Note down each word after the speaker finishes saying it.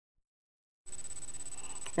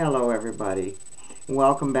Hello everybody.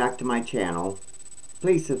 Welcome back to my channel.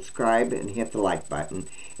 Please subscribe and hit the like button.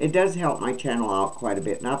 It does help my channel out quite a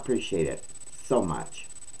bit and I appreciate it so much.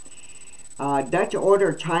 Dutch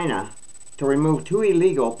order China to remove 2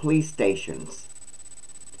 illegal police stations.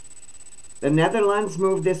 The Netherlands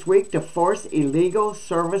moved this week to force illegal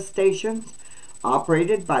service stations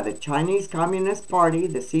operated by the Chinese Communist Party,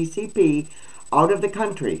 the CCP, out of the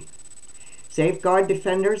country. Safeguard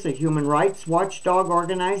Defenders, a human rights watchdog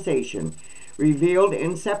organization, revealed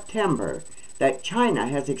in September that China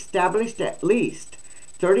has established at least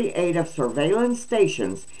 38 of surveillance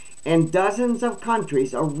stations in dozens of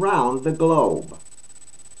countries around the globe.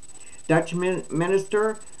 Dutch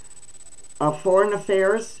Minister of Foreign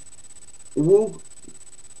Affairs Wopke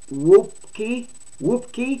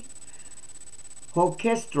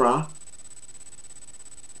Hoekstra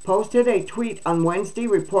posted a tweet on Wednesday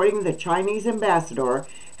reporting the Chinese ambassador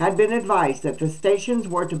had been advised that the stations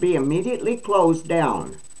were to be immediately closed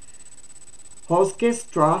down.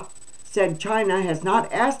 Hoekstra said China has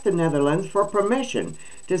not asked the Netherlands for permission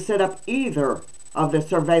to set up either of the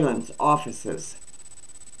surveillance offices.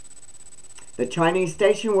 The Chinese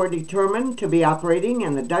station were determined to be operating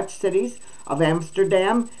in the Dutch cities of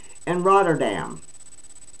Amsterdam and Rotterdam.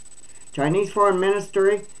 Chinese Foreign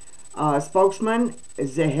Ministry spokesman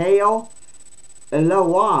Zhao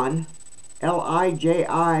Lijian,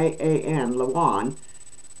 Lijian,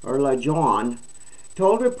 Lijian,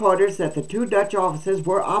 told reporters that the 2 Dutch offices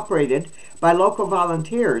were operated by local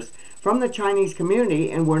volunteers from the Chinese community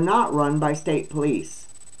and were not run by state police.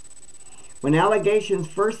 When allegations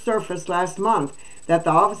first surfaced last month that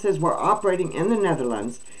the offices were operating in the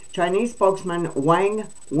Netherlands, Chinese spokesman Wang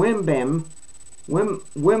Wenbin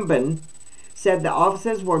said the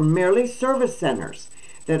offices were merely service centers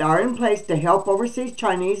that are in place to help overseas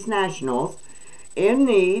Chinese nationals in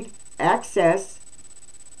need access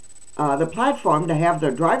the platform to have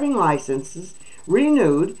their driving licenses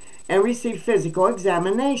renewed and receive physical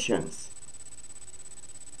examinations.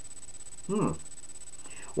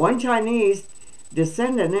 One Chinese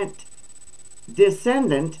descendant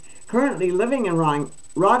currently living in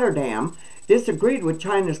Rotterdam disagreed with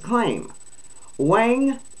China's claim.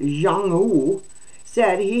 Wang Zhangwu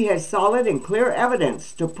said he has solid and clear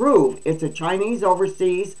evidence to prove it's a Chinese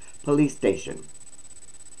overseas police station.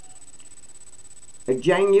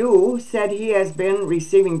 Zhang Yu said he has been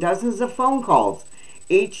receiving dozens of phone calls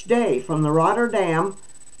each day from the Rotterdam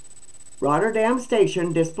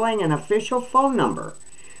station displaying an official phone number.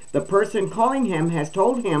 The person calling him has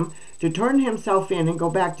told him to turn himself in and go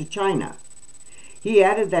back to China. He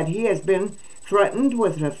added that he has been threatened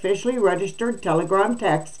with an officially registered telegram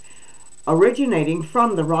text originating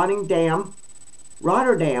from the Rotterdam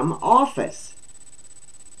office.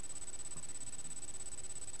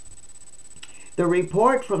 The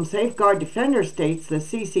report from Safeguard Defenders states the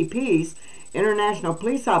CCP's international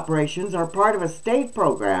police operations are part of a state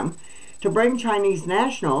program to bring Chinese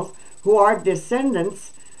nationals who are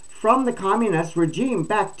descendants from the communist regime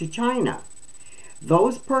back to China.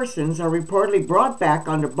 Those persons are reportedly brought back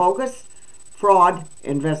under bogus fraud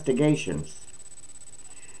investigations.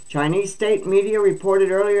 Chinese state media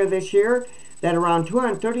reported earlier this year that around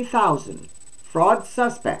 230,000 fraud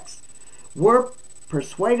suspects were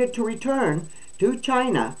persuaded to return to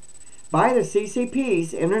China by the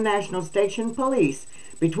CCP's International Station Police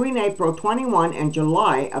between April 21 and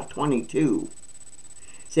July of 22.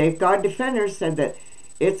 Safeguard Defenders said that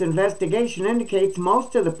its investigation indicates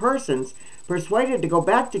most of the persons persuaded to go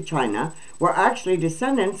back to China were actually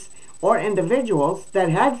descendants or individuals that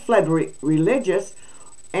had fled religious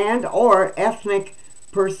and or ethnic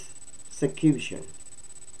persecution.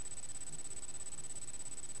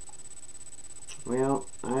 Well,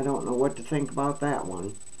 I don't know what to think about that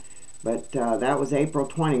one. But that was April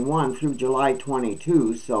 21 through July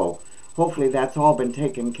 22, so hopefully that's all been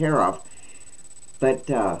taken care of. But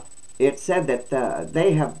it said that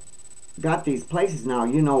they have got these places now.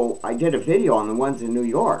 You know, I did a video on the ones in New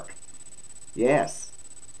York. Yes.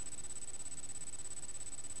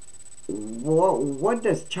 What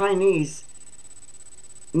does Chinese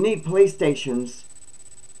need police stations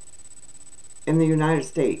in the United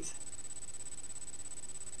States?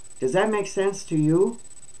 Does that make sense to you?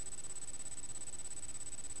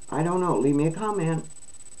 I don't know. Leave me a comment.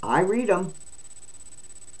 I read them.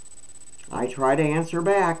 I try to answer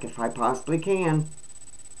back if I possibly can.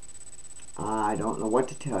 I don't know what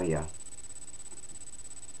to tell you.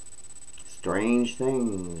 Strange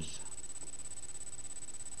things.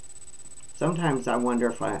 Sometimes I wonder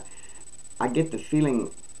if I get the feeling,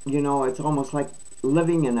 you know, it's almost like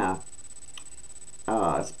living in a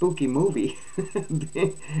spooky movie.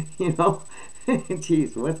 You know,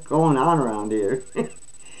 Jeez, what's going on around here?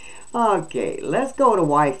 Okay, let's go to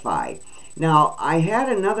Wi-Fi. Now, I had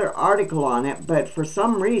another article on it, but for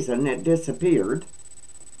some reason it disappeared.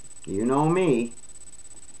 You know me.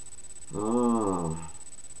 Oh.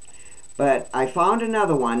 But I found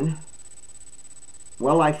another one.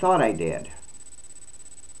 Well, I thought I did.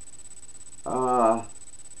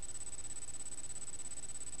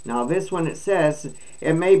 Now this one, it says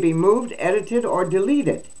it may be moved, edited, or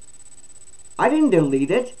deleted. I didn't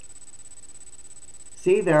delete it.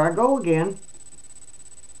 See, there I go again.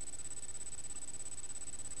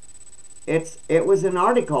 It was an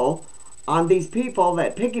article on these people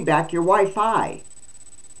that piggyback your Wi-Fi.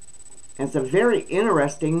 It's a very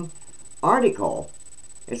interesting article.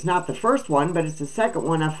 It's not the first one, but it's the second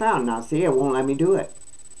one I found. Now see, it won't let me do it.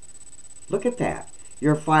 Look at that.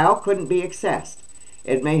 Your file couldn't be accessed.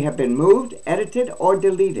 It may have been moved, edited, or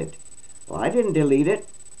deleted. Well, I didn't delete it.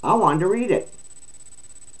 I wanted to read it.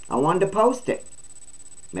 I wanted to post it.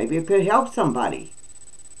 Maybe it could help somebody.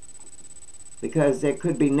 Because it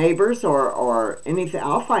could be neighbors or anything.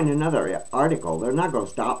 I'll find another article. They're not going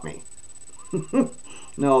to stop me.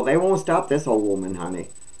 No, they won't stop this old woman, honey.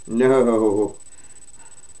 No.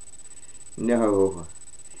 No.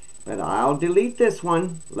 But I'll delete this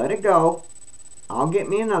one. Let it go. I'll get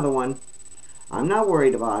me another one. I'm not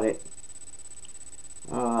worried about it.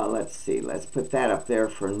 Let's see. Let's put that up there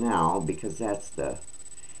for now because that's the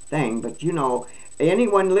thing. But you know,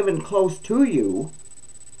 anyone living close to you,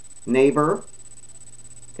 neighbor,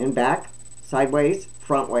 in back, sideways,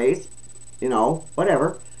 front ways, you know,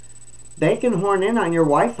 whatever, they can horn in on your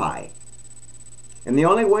Wi-Fi. And the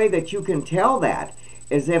only way that you can tell that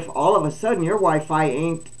is if all of a sudden your Wi-Fi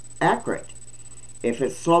ain't accurate. If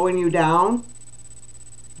it's slowing you down,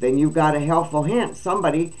 then you've got a helpful hint.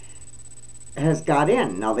 Somebody has got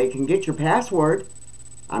in. Now they can get your password.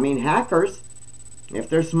 I mean, hackers, if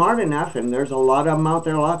they're smart enough, and there's a lot of them out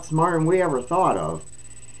there a lot smarter than we ever thought of,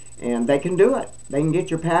 and they can do it. They can get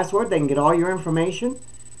your password. They can get all your information.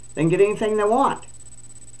 They can get anything they want.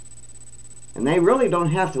 And they really don't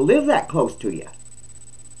have to live that close to you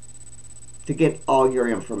to get all your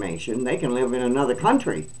information. They can live in another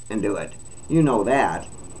country and do it. You know that.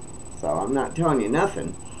 So I'm not telling you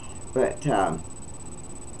nothing. But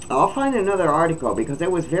I'll find another article because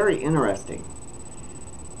it was very interesting.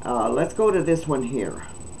 Let's go to this one here.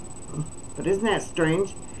 But isn't that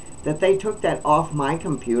strange that they took that off my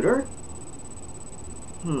computer?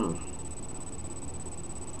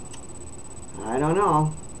 I don't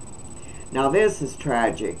know. Now this is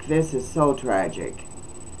tragic. This is so tragic.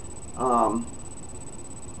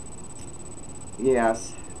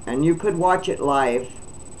 Yes, and you could watch it live.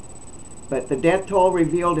 But the death toll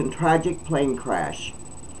revealed in tragic plane crash.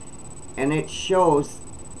 And it shows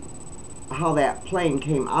how that plane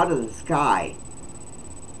came out of the sky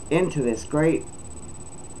into this great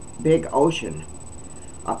big ocean.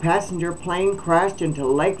 A passenger plane crashed into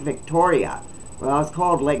Lake Victoria. Well, it's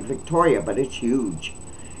called Lake Victoria, but it's huge.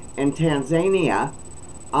 In Tanzania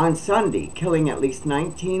on Sunday, killing at least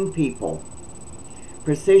 19 people.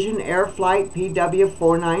 Precision Air Flight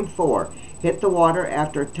PW494 hit the water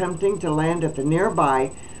after attempting to land at the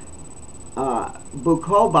nearby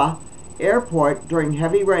Bukoba airport during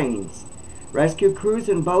heavy rains. Rescue crews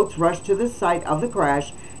and boats rushed to the site of the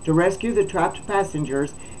crash to rescue the trapped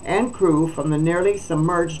passengers and crew from the nearly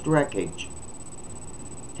submerged wreckage.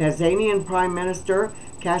 Tanzanian Prime Minister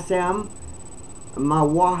Kassim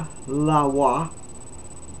Majaliwa,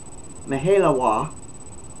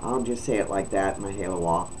 I'll just say it like that,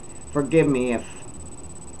 Majaliwa. Forgive me if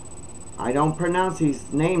I don't pronounce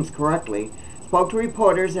these names correctly, spoke to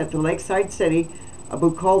reporters at the lakeside city of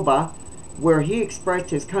Bukoba, where he expressed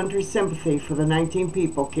his country's sympathy for the 19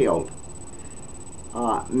 people killed.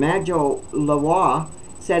 Majaliwa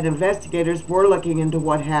said investigators were looking into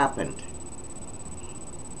what happened.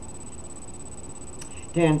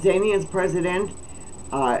 Tanzania's President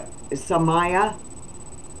Samia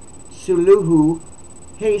Suluhu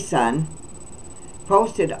Hassan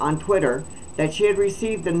posted on Twitter that she had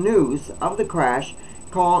received the news of the crash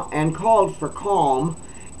and called for calm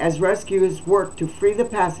as rescuers worked to free the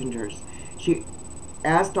passengers. She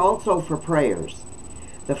asked also for prayers.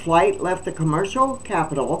 The flight left the commercial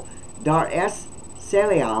capital, Dar es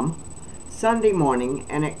Salaam, Sunday morning,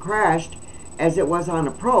 and it crashed as it was on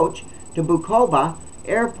approach to Bukoba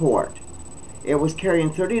Airport. It was carrying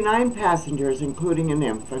 39 passengers, including an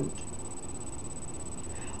infant,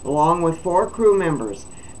 along with 4 crew members.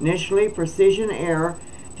 Initially, Precision Air,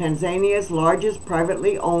 Tanzania's largest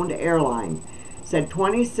privately owned airline, said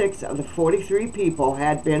 26 of the 43 people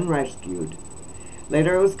had been rescued.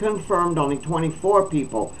 Later it was confirmed only 24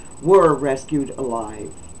 people were rescued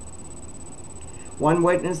alive. One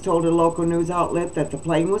witness told a local news outlet that the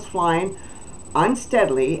plane was flying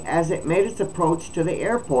unsteadily as it made its approach to the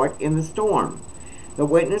airport in the storm. The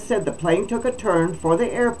witness said the plane took a turn for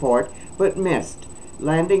the airport but missed,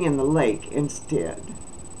 landing in the lake instead.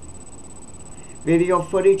 Video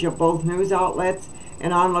footage of both news outlets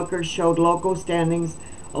and onlookers showed locals standing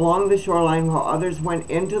along the shoreline while others went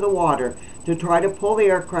into the water to try to pull the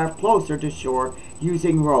aircraft closer to shore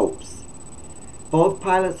using ropes. Both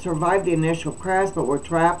pilots survived the initial crash but were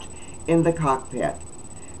trapped in the cockpit.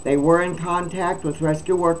 They were in contact with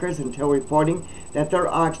rescue workers until reporting that their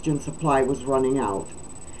oxygen supply was running out.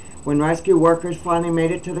 When rescue workers finally made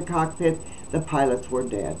it to the cockpit, the pilots were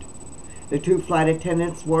dead. The two flight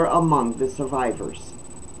attendants were among the survivors.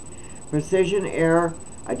 Precision Air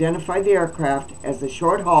identified the aircraft as the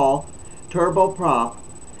short-haul turboprop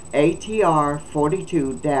ATR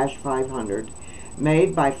 42-500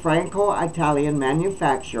 made by Franco-Italian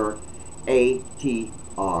manufacturer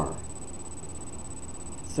ATR.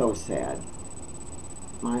 So sad.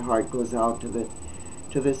 My heart goes out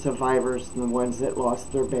to the survivors and the ones that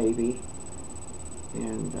lost their baby.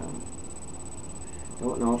 And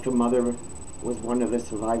don't know if the mother was one of the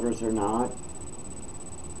survivors or not.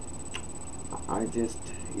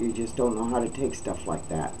 You just don't know how to take stuff like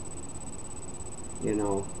that. You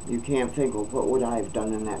know, you can't think, well, what would I have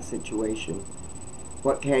done in that situation?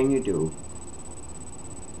 What can you do?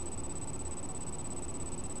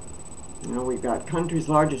 Now we've got country's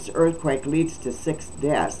largest earthquake leads to 6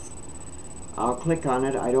 deaths. I'll click on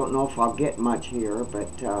it. I don't know if I'll get much here,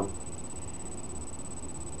 but the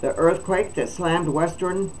earthquake that slammed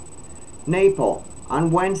western Naples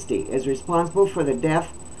on Wednesday is responsible for the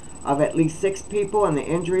death of at least 6 people and the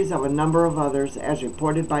injuries of a number of others, as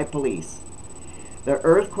reported by police. The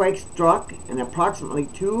earthquake struck at approximately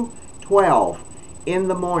 2:12 in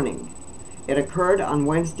the morning. It occurred on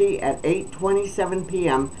Wednesday at 8:27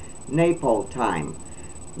 p.m. Naples time,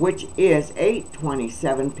 which is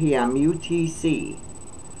 8:27 p.m. UTC.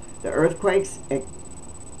 The earthquake's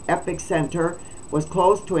epicenter was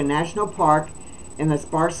close to a national park in the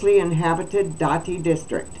sparsely inhabited Dati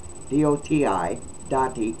district, D-O-T-I,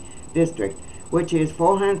 Dati district, which is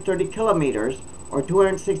 430 kilometers or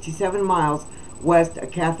 267 miles west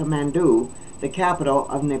of Kathmandu, the capital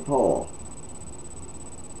of Nepal.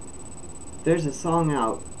 There's a song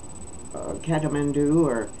out, Kathmandu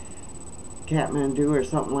or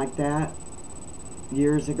something like that,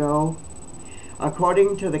 years ago.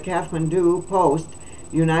 According to the Kathmandu Post,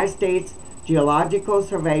 the United States Geological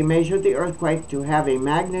Survey measured the earthquake to have a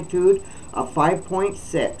magnitude of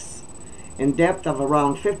 5.6, in depth of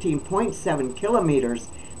around 15.7 kilometers,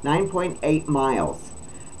 9.8 miles.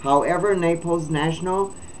 However, Naples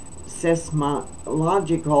National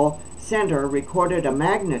Seismological Center recorded a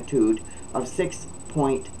magnitude of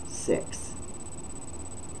 6.6.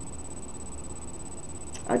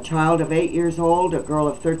 A child of 8 years old, a girl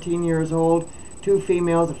of 13 years old, 2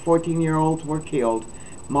 females of 14-year-olds were killed.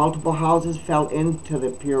 Multiple houses fell into the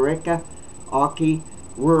Purika-Aki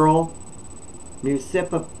rural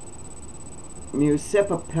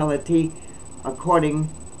municipality, according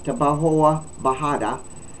to Bahoa Bahada,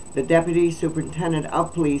 the deputy superintendent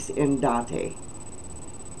of police in Dati.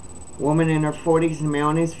 A woman in her 40s and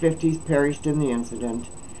male in his 50s perished in the incident.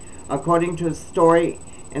 According to a story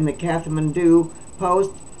in the Kathmandu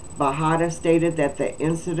Post, Bahada stated that the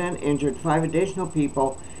incident injured 5 additional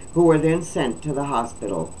people who were then sent to the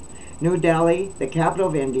hospital. New Delhi, the capital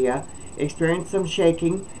of India, experienced some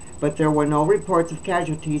shaking, but there were no reports of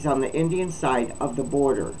casualties on the Indian side of the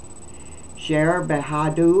border. Sher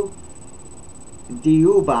Bahadur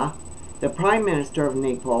Deuba, the Prime Minister of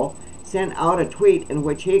Nepal, sent out a tweet in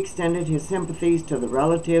which he extended his sympathies to the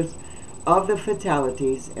relatives of the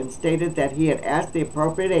fatalities and stated that he had asked the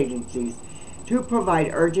appropriate agencies to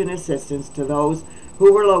provide urgent assistance to those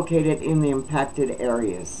who were located in the impacted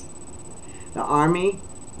areas. The Army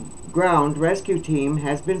ground rescue team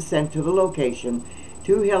has been sent to the location.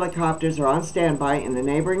 2 helicopters are on standby in the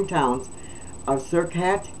neighboring towns of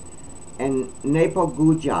Surkhat and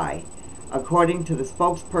Nepalgujai, according to the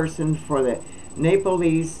spokesperson for the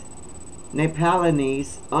Nepalese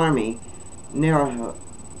Army, Narayan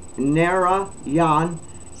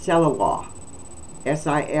Silwal,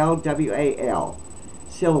 S-I-L-W-A-L,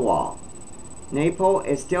 Silwal. Nepal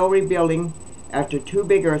is still rebuilding after 2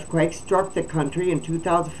 big earthquakes struck the country in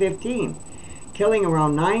 2015, killing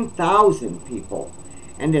around 9,000 people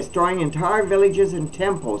and destroying entire villages and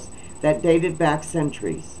temples that dated back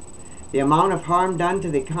centuries. The amount of harm done to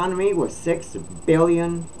the economy was $6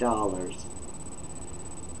 billion.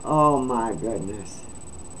 Oh my goodness.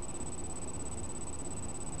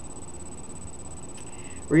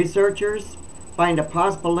 Researchers find a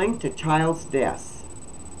possible link to child's deaths.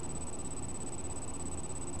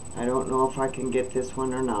 I don't know if I can get this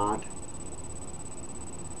one or not.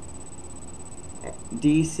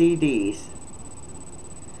 DCDs.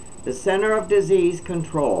 The Center of Disease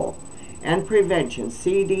Control and Prevention,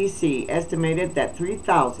 CDC, estimated that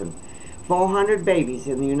 3,400 babies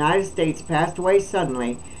in the United States passed away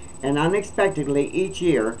suddenly and unexpectedly each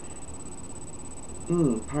year,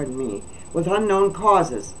 with unknown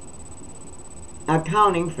causes,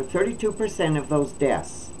 accounting for 32% of those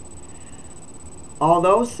deaths.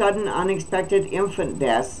 Although sudden unexpected infant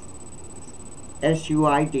deaths,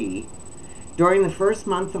 SUID, during the first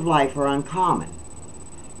month of life are uncommon,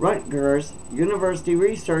 Rutgers University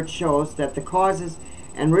research shows that the causes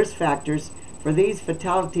and risk factors for these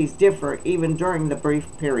fatalities differ even during the brief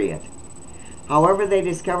period. However, they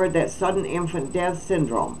discovered that sudden infant death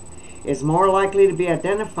syndrome is more likely to be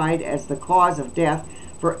identified as the cause of death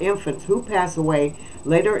for infants who pass away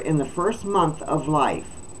later in the first month of life,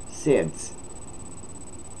 SIDS.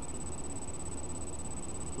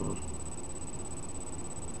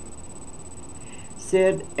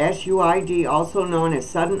 SID, SUID, also known as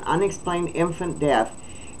sudden unexplained infant death,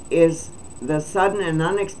 is the sudden and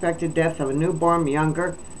unexpected death of a newborn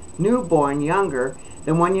younger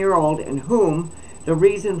than 1 year old in whom the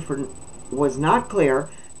reason for was not clear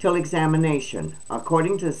till examination,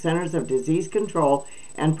 according to the Centers of Disease Control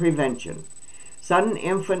and Prevention. Sudden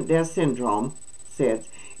infant death syndrome, SIDS,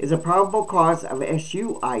 is a probable cause of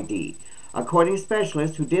SUID, according to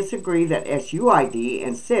specialists who disagree that SUID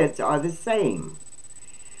and SIDS are the same.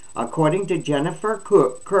 According to Jennifer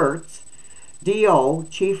Kurtz, DO,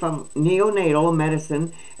 Chief of Neonatal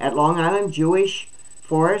Medicine at Long Island Jewish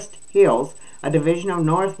Forest Hills, a division of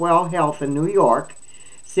Northwell Health in New York,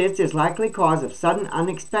 SIDS is likely cause of sudden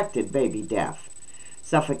unexpected baby death.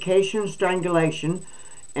 Suffocation, strangulation,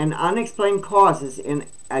 and unexplained causes in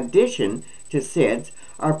addition to SIDS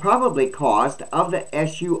are probably caused of the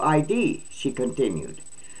SUID, she continued.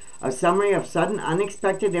 A summary of sudden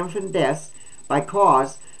unexpected infant deaths by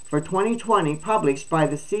cause for 2020 published by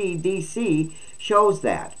the CDC shows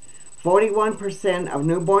that 41% of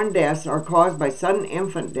newborn deaths are caused by sudden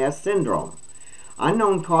infant death syndrome.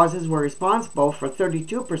 Unknown causes were responsible for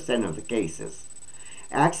 32% of the cases.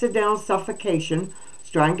 Accidental suffocation,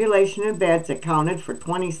 strangulation in beds accounted for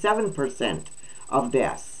 27% of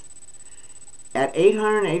deaths. At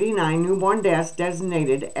 889 newborn deaths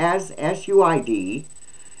designated as SUID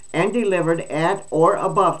and delivered at or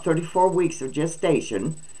above 34 weeks of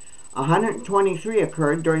gestation, 123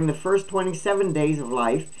 occurred during the first 27 days of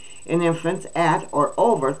life in infants at or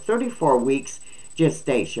over 34 weeks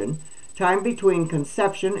gestation, time between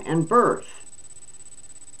conception and birth.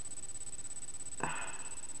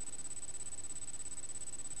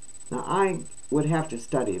 Now, I would have to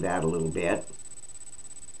study that a little bit.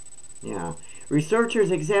 Yeah.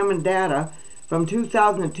 Researchers examined data from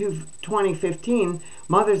 2000 to 2015.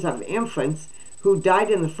 Mothers of infants who died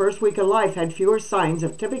in the first week of life had fewer signs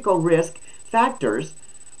of typical risk factors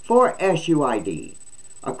for SUID,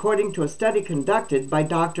 according to a study conducted by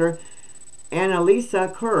Dr.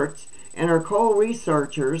 Annalisa Kurtz and her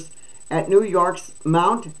co-researchers at New York's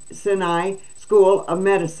Mount Sinai School of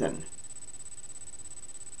Medicine.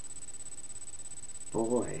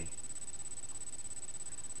 Boy,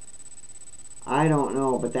 I don't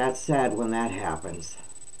know, but that's sad when that happens.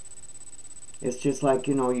 It's just like,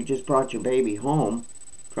 you just brought your baby home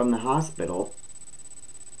from the hospital,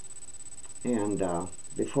 and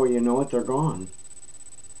before you know it, they're gone.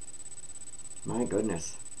 My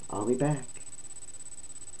goodness. I'll be back.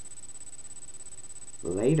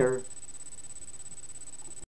 Later.